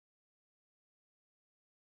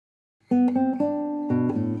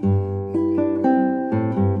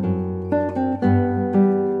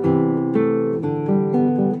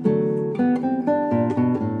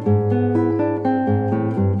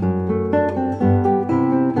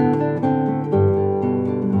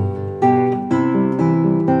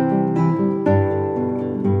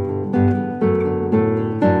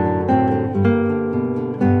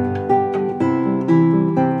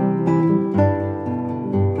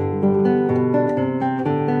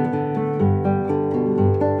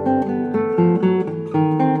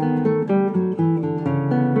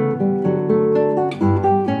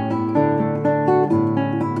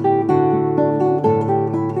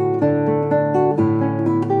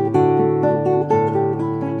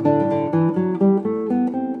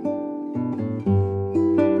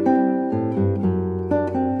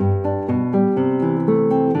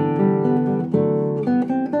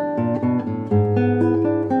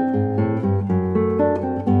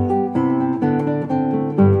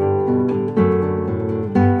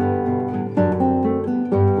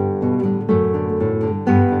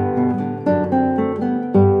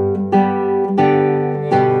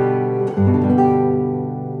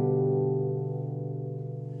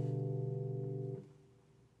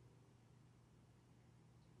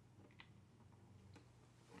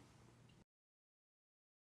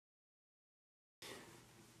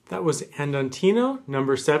that was Andantino,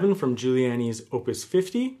 number 7 from Giuliani's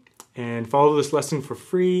Op.50. And follow this lesson for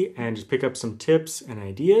free and just pick up some tips and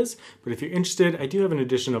ideas. But if you're interested, I do have an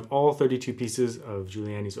edition of all 32 pieces of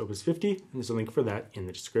Giuliani's Op.50, and there's a link for that in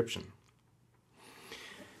the description.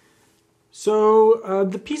 So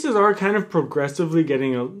the pieces are kind of progressively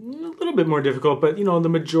getting a little bit more difficult, but you know, the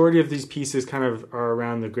majority of these pieces kind of are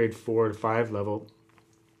around the grade 4 to 5 level.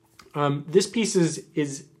 This piece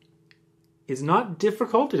is not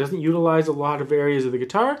difficult. It doesn't utilize a lot of areas of the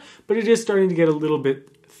guitar, but it is starting to get a little bit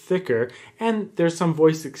thicker, and there's some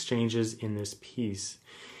voice exchanges in this piece.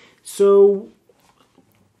 So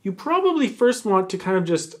you probably first want to kind of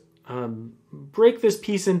just break this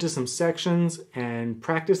piece into some sections and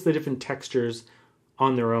practice the different textures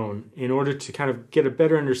on their own in order to kind of get a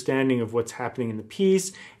better understanding of what's happening in the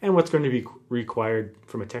piece and what's going to be required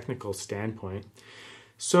from a technical standpoint.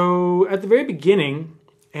 So at the very beginning,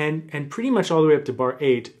 and pretty much all the way up to bar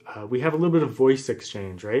 8, we have a little bit of voice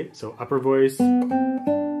exchange, right? So upper voice,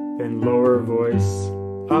 then lower voice,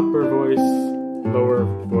 upper voice, lower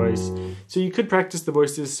voice. So you could practice the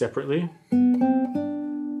voices separately.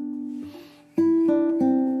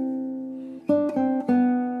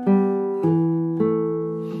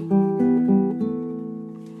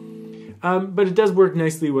 But it does work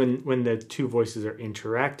nicely when the two voices are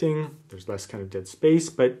interacting. There's less kind of dead space,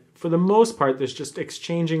 but for the most part, there's just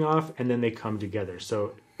exchanging off and then they come together.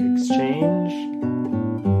 So exchange,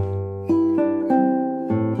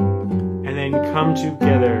 and then come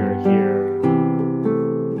together here.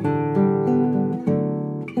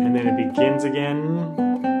 And then it begins again.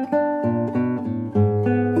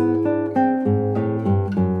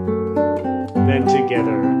 Then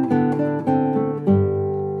together.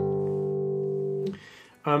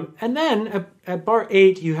 And then at bar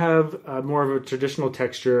 8, you have more of a traditional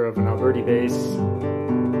texture of an Alberti bass.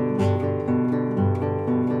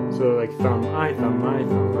 So like thumb, I, thumb, I,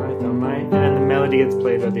 thumb, I, thumb, I. And then the melody gets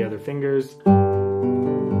played by the other fingers.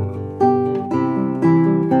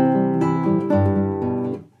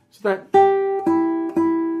 So that...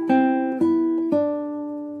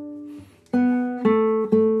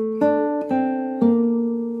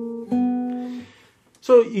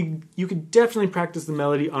 So you could definitely practice the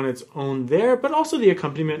melody on its own there, but also the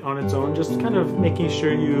accompaniment on its own, just kind of making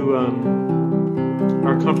sure you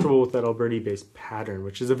are comfortable with that Alberti bass pattern,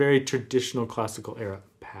 which is a very traditional classical era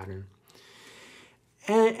pattern.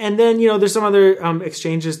 And then, you know, there's some other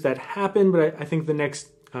exchanges that happen, but I think the next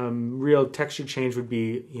real texture change would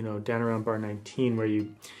be, you know, down around bar 19, where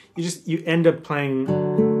you end up playing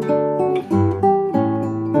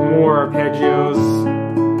more arpeggios.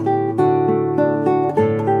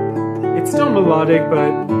 It's still melodic,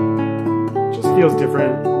 but it just feels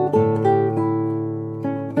different.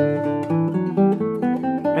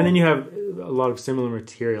 And then you have a lot of similar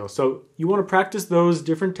material. So you want to practice those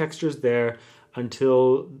different textures there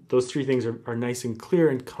until those three things are nice and clear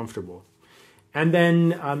and comfortable. And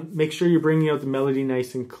then make sure you're bringing out the melody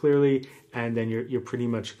nice and clearly, and then you're pretty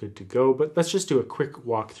much good to go. But let's just do a quick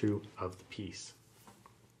walkthrough of the piece.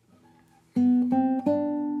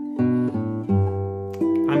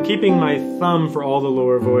 I'm keeping my thumb for all the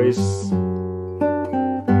lower voice,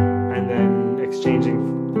 and then exchanging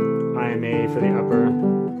IMA for the upper.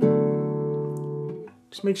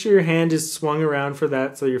 Just make sure your hand is swung around for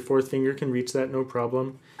that so your fourth finger can reach that, no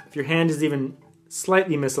problem. If your hand is even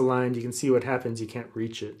slightly misaligned, you can see what happens, you can't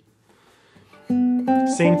reach it.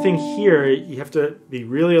 Same thing here, you have to be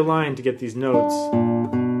really aligned to get these notes.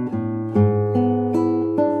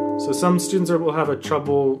 So some students will have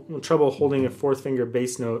trouble holding a fourth finger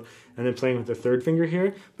bass note and then playing with the third finger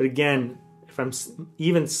here. But again, if I'm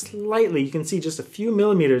even slightly, you can see just a few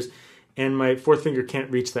millimeters, and my fourth finger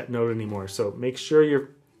can't reach that note anymore. So make sure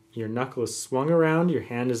your knuckle is swung around, your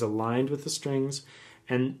hand is aligned with the strings,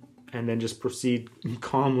 and then just proceed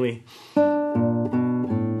calmly.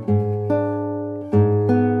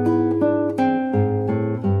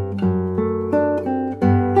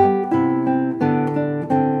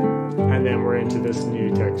 This new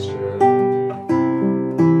texture.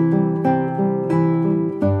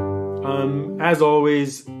 As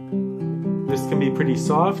always, this can be pretty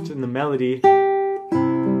soft, and the melody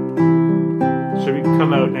should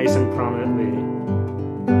come out nice and prominently.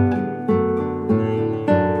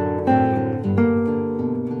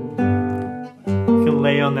 You can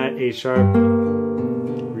lay on that A sharp,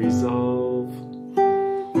 resolve.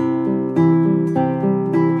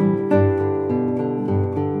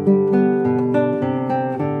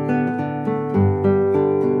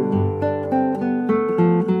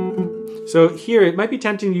 So here, it might be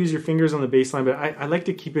tempting to use your fingers on the bass line, but I like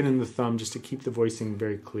to keep it in the thumb just to keep the voicing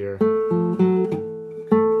very clear.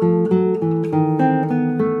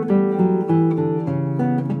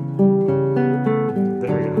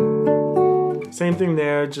 same thing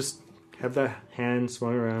there, just have that hand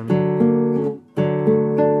swung around.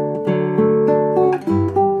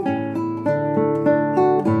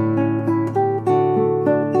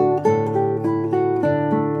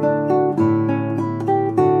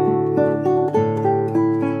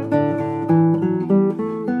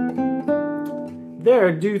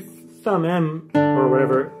 There, do thumb M or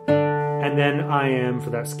whatever, and then IM for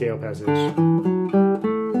that scale passage.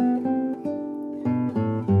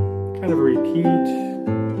 Kind of a repeat.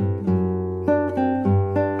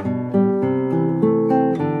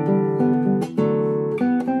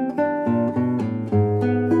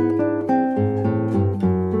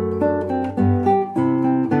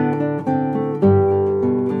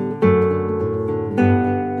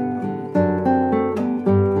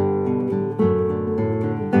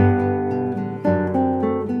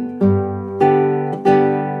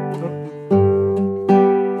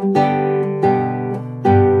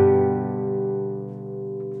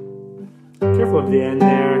 Careful of the end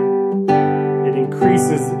there. It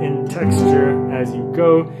increases in texture as you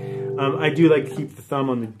go. I do like to keep the thumb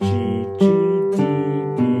on the G, G, D,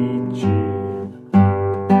 B, G.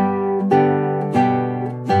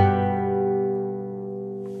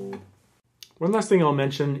 One last thing I'll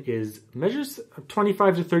mention is measures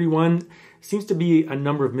 25 to 31 seems to be a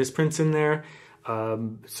number of misprints in there.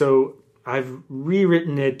 So I've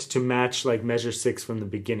rewritten it to match like measure 6 from the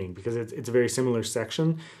beginning because it's a very similar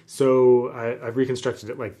section. So I've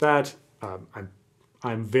reconstructed it like that.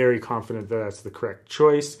 I'm very confident that that's the correct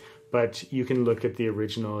choice, but you can look at the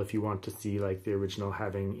original if you want to see like the original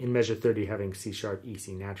having, in measure 30, having C sharp, E,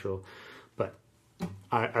 C natural, but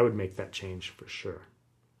I would make that change for sure.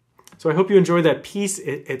 So I hope you enjoyed that piece.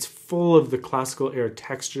 It's full of the classical era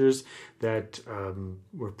textures that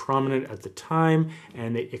were prominent at the time,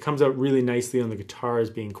 and it comes out really nicely on the guitar as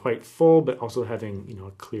being quite full, but also having, you know,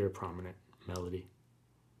 a clear, prominent melody.